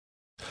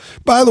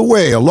By the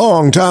way, a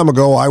long time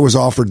ago, I was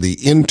offered the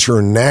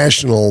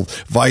international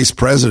vice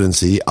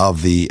presidency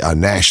of the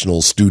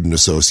National Student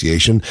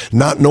Association,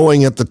 not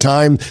knowing at the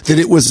time that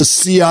it was a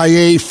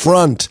CIA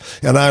front,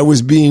 and I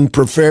was being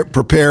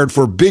prepared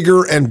for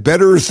bigger and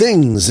better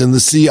things in the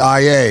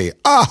CIA.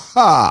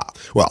 Aha!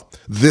 Well,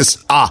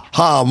 this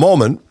aha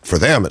moment, for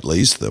them at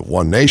least, the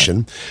One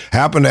Nation,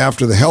 happened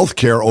after the health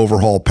care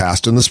overhaul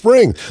passed in the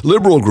spring.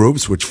 Liberal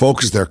groups, which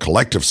focused their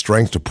collective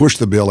strength to push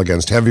the bill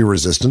against heavy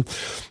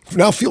resistance,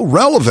 now feel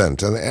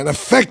relevant and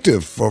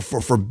effective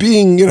for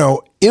being,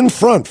 in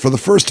front for the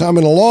first time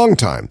in a long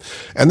time.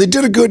 And they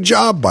did a good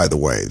job, by the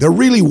way. There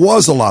really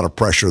was a lot of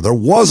pressure. There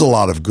was a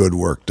lot of good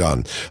work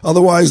done.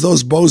 Otherwise,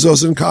 those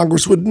bozos in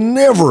Congress would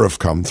never have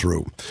come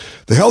through.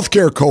 The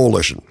Healthcare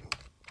Coalition,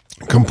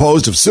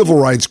 composed of civil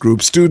rights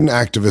groups, student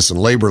activists, and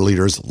labor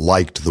leaders,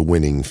 liked the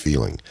winning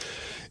feeling.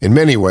 In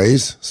many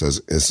ways,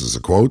 says this is a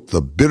quote,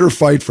 the bitter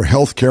fight for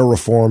health care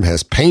reform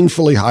has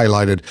painfully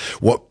highlighted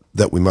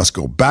that we must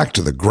go back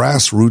to the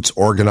grassroots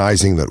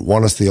organizing that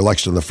won us the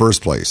election in the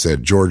first place,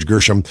 said George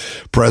Gershom,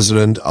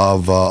 president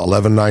of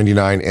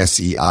 1199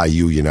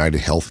 SEIU,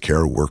 United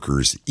Healthcare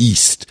Workers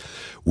East.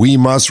 We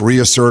must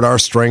reassert our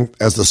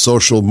strength as the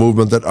social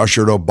movement that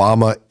ushered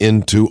Obama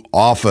into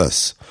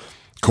office.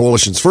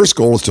 Coalition's first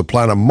goal is to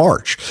plan a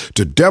march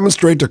to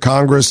demonstrate to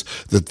Congress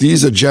that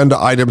these agenda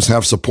items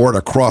have support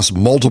across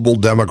multiple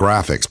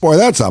demographics. Boy,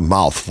 that's a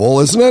mouthful,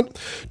 isn't it?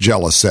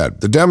 Jealous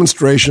said. The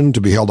demonstration, to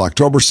be held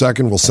October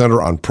 2nd, will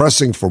center on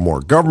pressing for more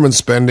government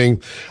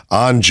spending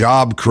on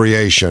job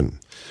creation.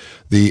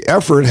 The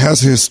effort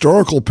has a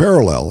historical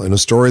parallel in a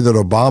story that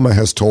Obama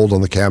has told on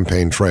the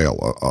campaign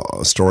trail,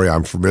 a story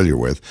I'm familiar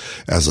with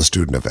as a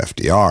student of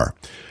FDR.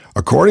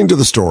 According to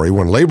the story,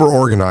 when labor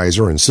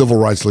organizer and civil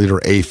rights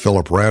leader A.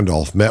 Philip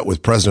Randolph met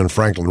with President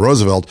Franklin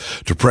Roosevelt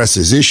to press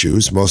his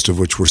issues, most of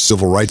which were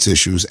civil rights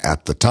issues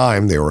at the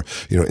time, they were,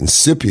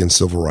 incipient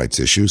civil rights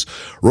issues,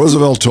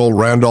 Roosevelt told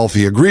Randolph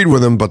he agreed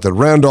with him, but that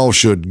Randolph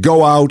should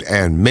go out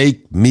and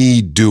make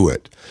me do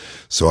it.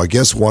 So I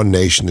guess One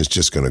Nation is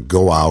just going to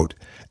go out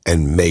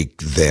and make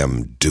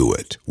them do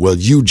it. Well,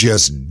 you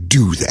just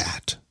do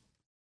that.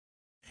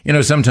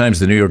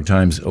 Sometimes the New York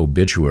Times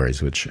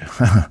obituaries, which,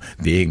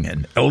 being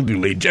an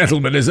elderly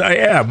gentleman as I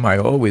am, I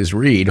always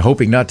read,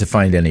 hoping not to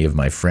find any of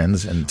my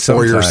friends.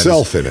 Or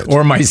yourself in it.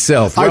 Or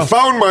myself. Well, I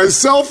found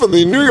myself in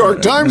the New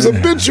York Times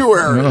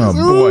obituary. Oh,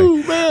 boy.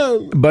 Ooh,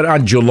 man. But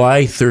on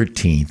July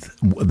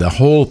 13th, the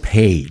whole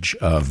page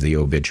of the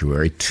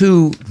obituary,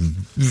 two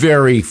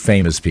very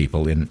famous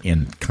people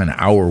in kind of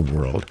our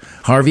world,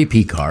 Harvey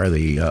Pekar,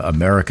 the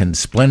American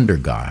Splendor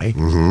guy,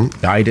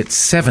 died at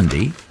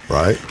 70.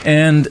 Right.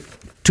 And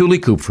Tuli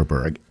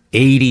Kupferberg,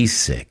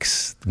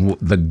 86,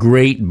 the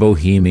great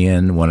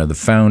bohemian, one of the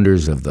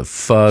founders of the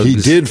Fugs. He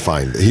did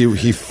find it.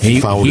 He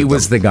founded He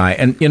was them. the guy.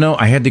 And,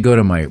 I had to go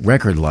to my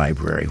record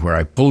library where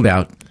I pulled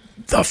out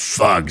the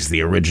Fugs, the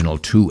original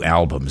 2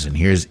 albums. And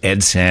here's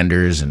Ed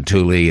Sanders and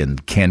Tuli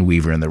and Ken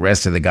Weaver and the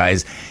rest of the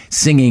guys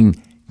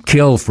singing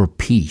Kill for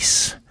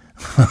Peace.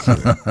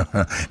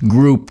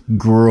 Group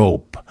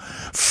Grope,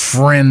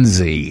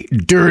 Frenzy,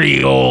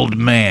 Dirty Old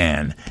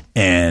Man,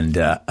 and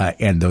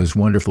those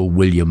wonderful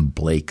William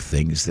Blake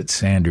things that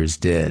Sanders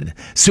did.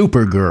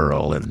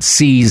 Supergirl and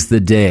Seize the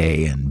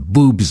Day and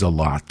Boobs a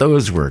Lot.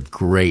 Those were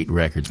great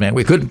records, man.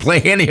 We couldn't play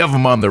any of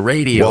them on the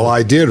radio. Well,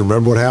 I did.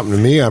 Remember what happened to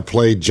me? I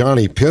played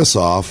Johnny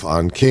Pissoff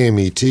on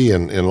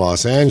KMET in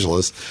Los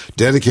Angeles,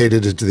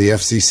 dedicated it to the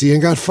FCC,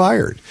 and got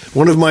fired.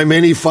 One of my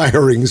many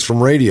firings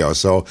from radio.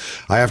 So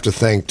I have to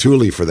thank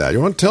Tuli for that. You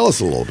want to tell us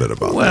a little bit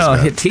about this? Well,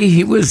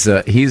 he was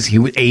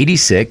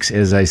 86,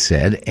 as I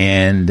said,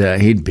 and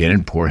he'd been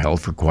in poor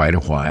health for quite a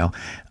while.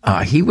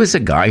 He was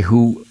a guy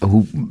who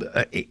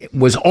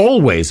was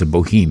always a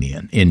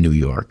bohemian in New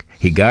York.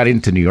 He got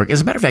into New York.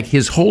 As a matter of fact,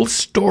 his whole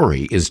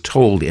story is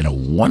told in a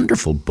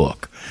wonderful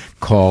book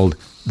called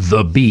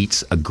The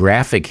Beats, A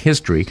Graphic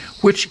History,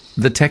 which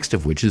the text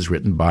of which is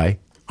written by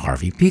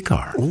Harvey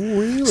Pekar. Oh,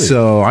 really?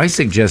 So I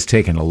suggest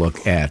taking a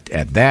look at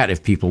that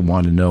if people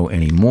want to know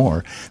any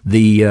more.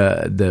 The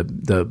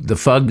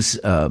Fugs.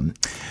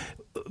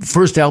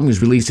 First album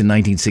was released in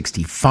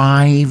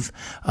 1965.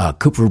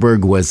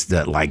 Kupferberg was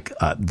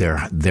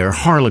their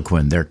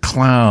harlequin, their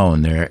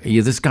clown.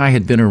 This guy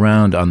had been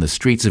around on the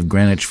streets of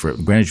Greenwich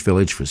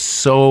Village for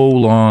so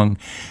long.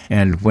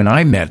 And when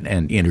I met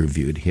and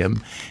interviewed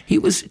him, he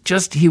was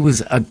just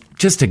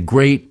a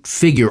great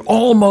figure,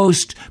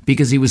 almost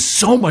because he was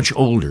so much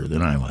older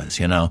than I was,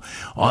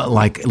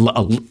 like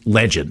a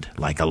legend,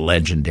 like a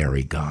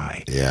legendary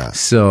guy. Yeah.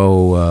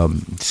 So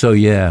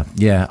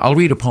yeah. I'll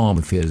read a poem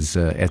of his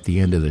at the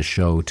end of the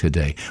show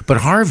today. But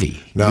Harvey.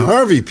 Now,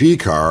 Harvey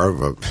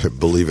Pekar,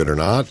 believe it or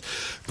not,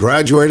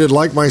 graduated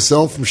like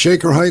myself from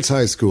Shaker Heights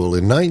High School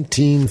in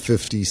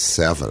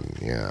 1957.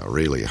 Yeah,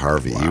 really,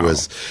 Harvey. Wow.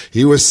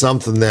 He was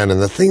something then.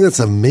 And the thing that's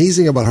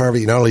amazing about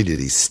Harvey, not only did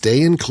he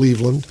stay in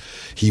Cleveland,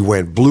 he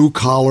went blue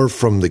collar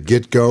from the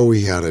get-go.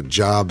 He had a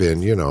job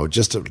in,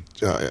 just a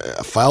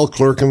file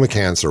clerk in the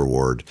cancer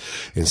ward,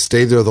 and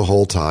stayed there the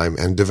whole time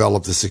and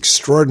developed this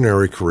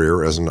extraordinary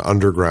career as an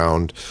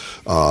underground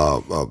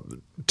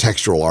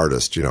textual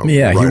artist, Yeah,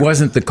 writer. He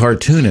wasn't the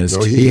cartoonist.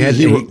 No,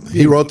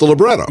 he wrote the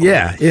libretto.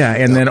 Yeah,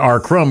 and then R.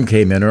 Crumb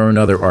came in, or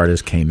another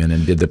artist came in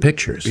and did the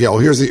pictures. Yeah, well,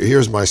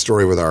 here's my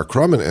story with R.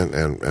 Crumb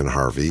and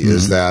Harvey,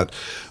 is that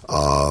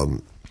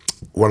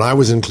when I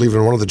was in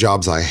Cleveland, one of the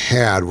jobs I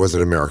had was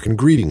at American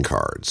Greeting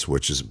Cards,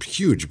 which is a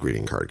huge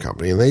greeting card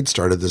company, and they'd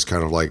started this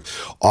kind of like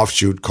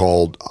offshoot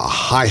called a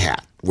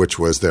Hi-Hat, which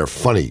was their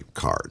funny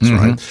cards,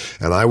 right?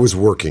 And I was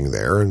working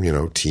there and,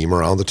 team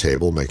around the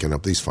table making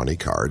up these funny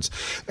cards.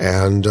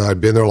 And I'd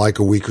been there like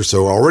a week or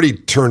so, already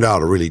turned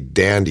out a really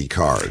dandy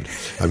card.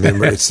 I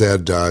remember it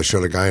said,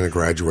 showed a guy in a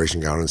graduation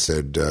gown and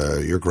said,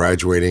 you're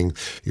graduating,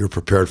 you're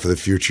prepared for the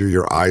future,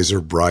 your eyes are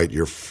bright,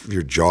 your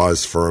jaw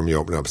is firm, you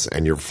open up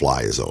and your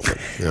fly is open.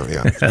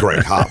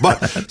 Great,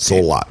 but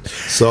sold a lot.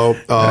 So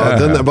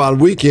then about a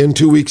week in,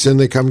 2 weeks in,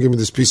 they come give me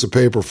this piece of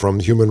paper from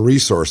Human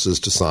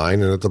Resources to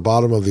sign. And at the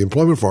bottom of the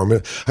employment form,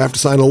 I have to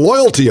sign a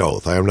loyalty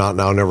oath. I am not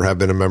now, never have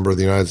been a member of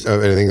the United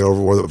States, anything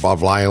about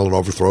violent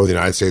overthrow of the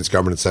United States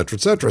government, et cetera,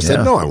 et cetera. I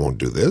said, no, I won't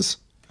do this.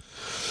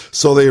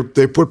 So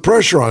they put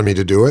pressure on me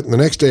to do it. And the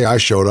next day I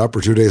showed up,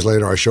 or 2 days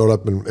later, I showed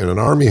up in an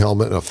army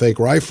helmet and a fake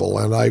rifle.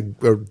 And I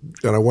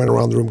went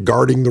around the room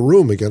guarding the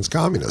room against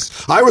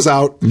communists. I was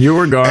out. You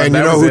were gone. And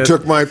you know who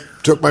took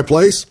my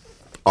place?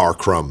 R.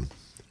 Crumb.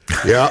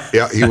 Yeah.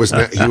 He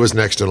was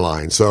next in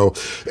line. So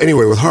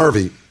anyway, with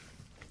Harvey,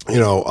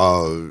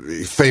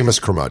 famous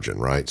curmudgeon,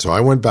 right? So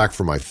I went back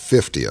for my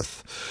 50th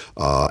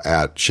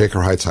at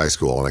Shaker Heights High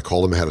School, and I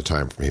called him ahead of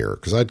time from here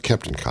because I'd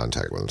kept in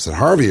contact with him. I said,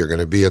 Harvey, you're going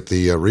to be at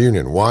the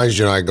reunion. Why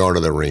should I go to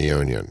the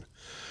reunion?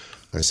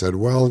 I said,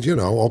 well,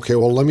 okay,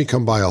 well, let me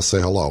come by. I'll say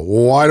hello.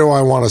 Well, why do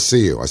I want to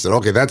see you? I said,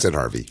 okay, that's it,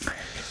 Harvey.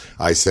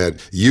 I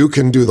said, you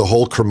can do the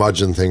whole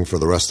curmudgeon thing for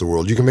the rest of the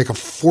world. You can make a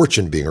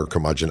fortune being a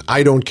curmudgeon.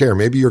 I don't care.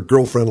 Maybe your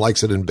girlfriend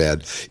likes it in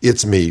bed.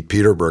 It's me,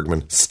 Peter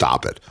Bergman.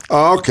 Stop it.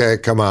 Okay,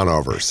 come on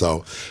over.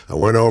 So I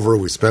went over.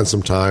 We spent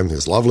some time.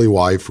 His lovely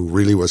wife, who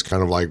really was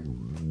kind of like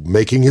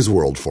making his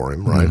world for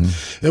him, right?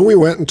 And we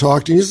went and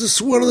talked, and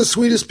he's one of the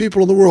sweetest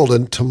people in the world.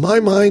 And to my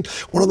mind,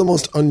 one of the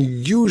most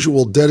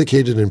unusual,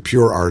 dedicated, and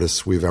pure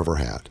artists we've ever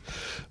had.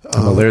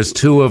 Well, there's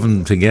two of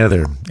them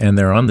together, and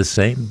they're on the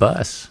same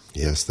bus.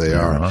 Yes, they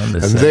are. And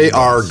they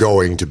are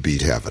going to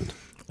beat heaven.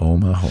 Oh,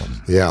 my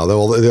home. Yeah,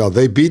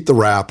 they beat the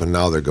rap, and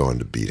now they're going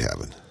to beat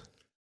heaven.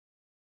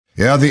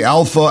 Yeah, the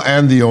Alpha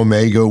and the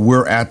Omega.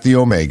 We're at the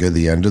Omega,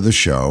 the end of the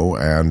show,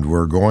 and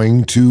we're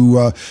going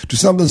to do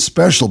something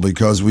special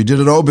because we did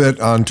an obit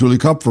on Tuli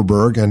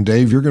Kupferberg, and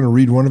Dave, you're going to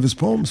read one of his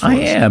poems for us. I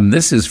am.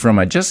 This is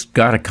I just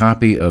got a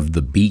copy of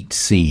The Beat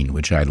Scene,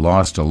 which I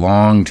lost a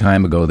long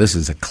time ago. This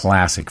is a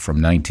classic from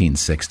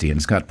 1960, and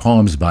it's got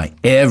poems by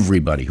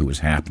everybody who was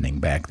happening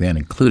back then,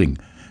 including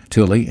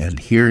Tuli, and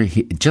here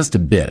just a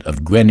bit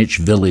of Greenwich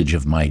Village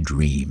of my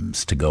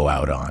dreams to go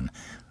out on.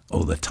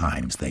 Oh, the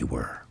times they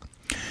were.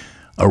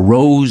 A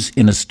rose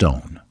in a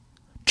stone,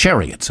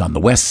 chariots on the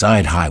West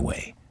Side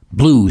Highway,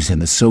 blues in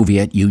the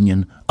Soviet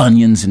Union,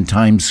 onions in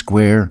Times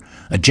Square,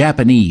 a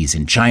Japanese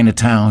in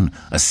Chinatown,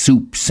 a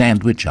soup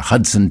sandwich, a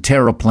Hudson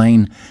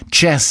terraplane,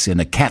 chess in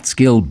a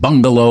Catskill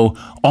bungalow,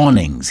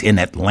 awnings in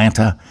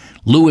Atlanta,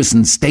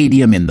 Lewison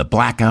Stadium in the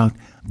blackout,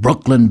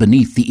 Brooklyn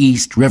beneath the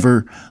East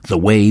River, the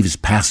waves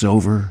pass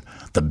over,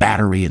 the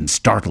Battery in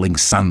startling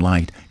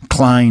sunlight,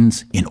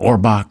 Klein's in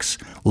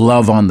Orbach,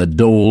 Love on the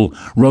Dole,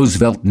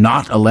 Roosevelt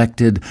not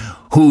elected,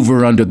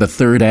 Hoover under the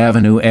 3rd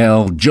Avenue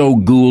L, Joe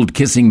Gould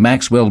kissing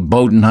Maxwell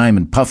Bodenheim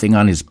and puffing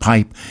on his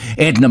pipe,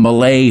 Edna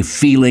Millay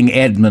feeling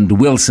Edmund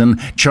Wilson,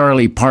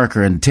 Charlie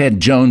Parker and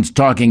Ted Jones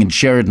talking in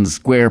Sheridan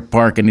Square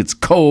Park, and it's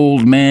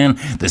cold, man.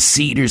 The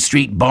Cedar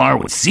Street bar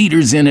with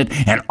cedars in it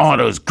and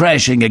autos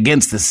crashing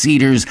against the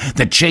cedars.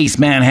 The Chase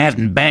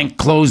Manhattan Bank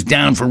closed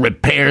down for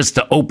repairs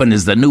to open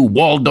as the new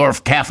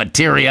Waldorf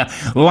cafeteria.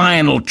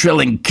 Lionel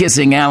Trilling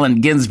kissing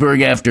Allen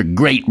Ginsberg after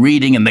great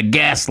reading, and the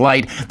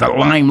Gaslight, the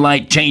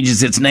Limelight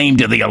changes its name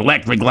to the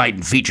Electric Light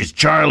and features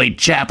Charlie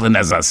Chaplin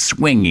as a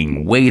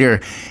swinging waiter,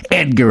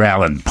 Edgar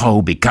Allan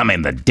Poe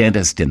becoming the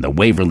dentist in the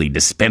Waverly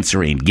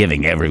Dispensary and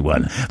giving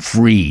everyone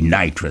free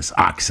nitrous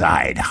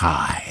oxide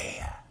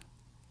high.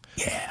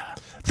 Yeah.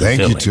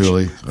 Thank you,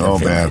 Tuli. Oh,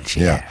 man.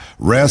 Yeah.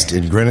 Rest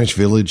in Greenwich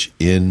Village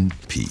in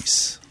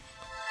peace.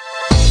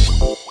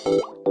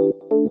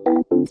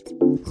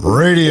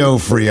 Radio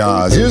Free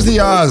Oz. Here's the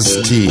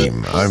Oz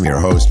team. I'm your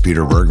host,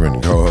 Peter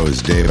Bergman,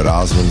 co-host David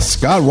Osmond.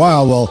 Scott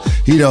Wildwell,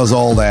 he does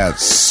all that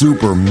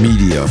super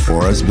media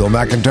for us. Bill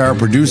McIntyre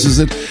produces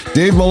it.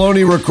 Dave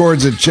Maloney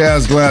records it.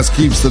 Chaz Glass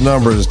keeps the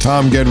numbers.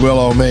 Tom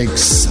Gedwillow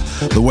makes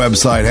the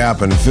website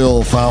happen.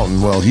 Phil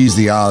Fountain, well, he's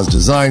the Oz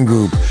Design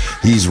Group.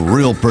 He's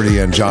real pretty.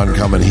 And John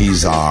Cummin,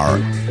 he's our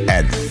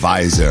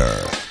advisor.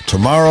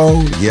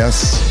 Tomorrow,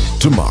 yes,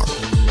 tomorrow.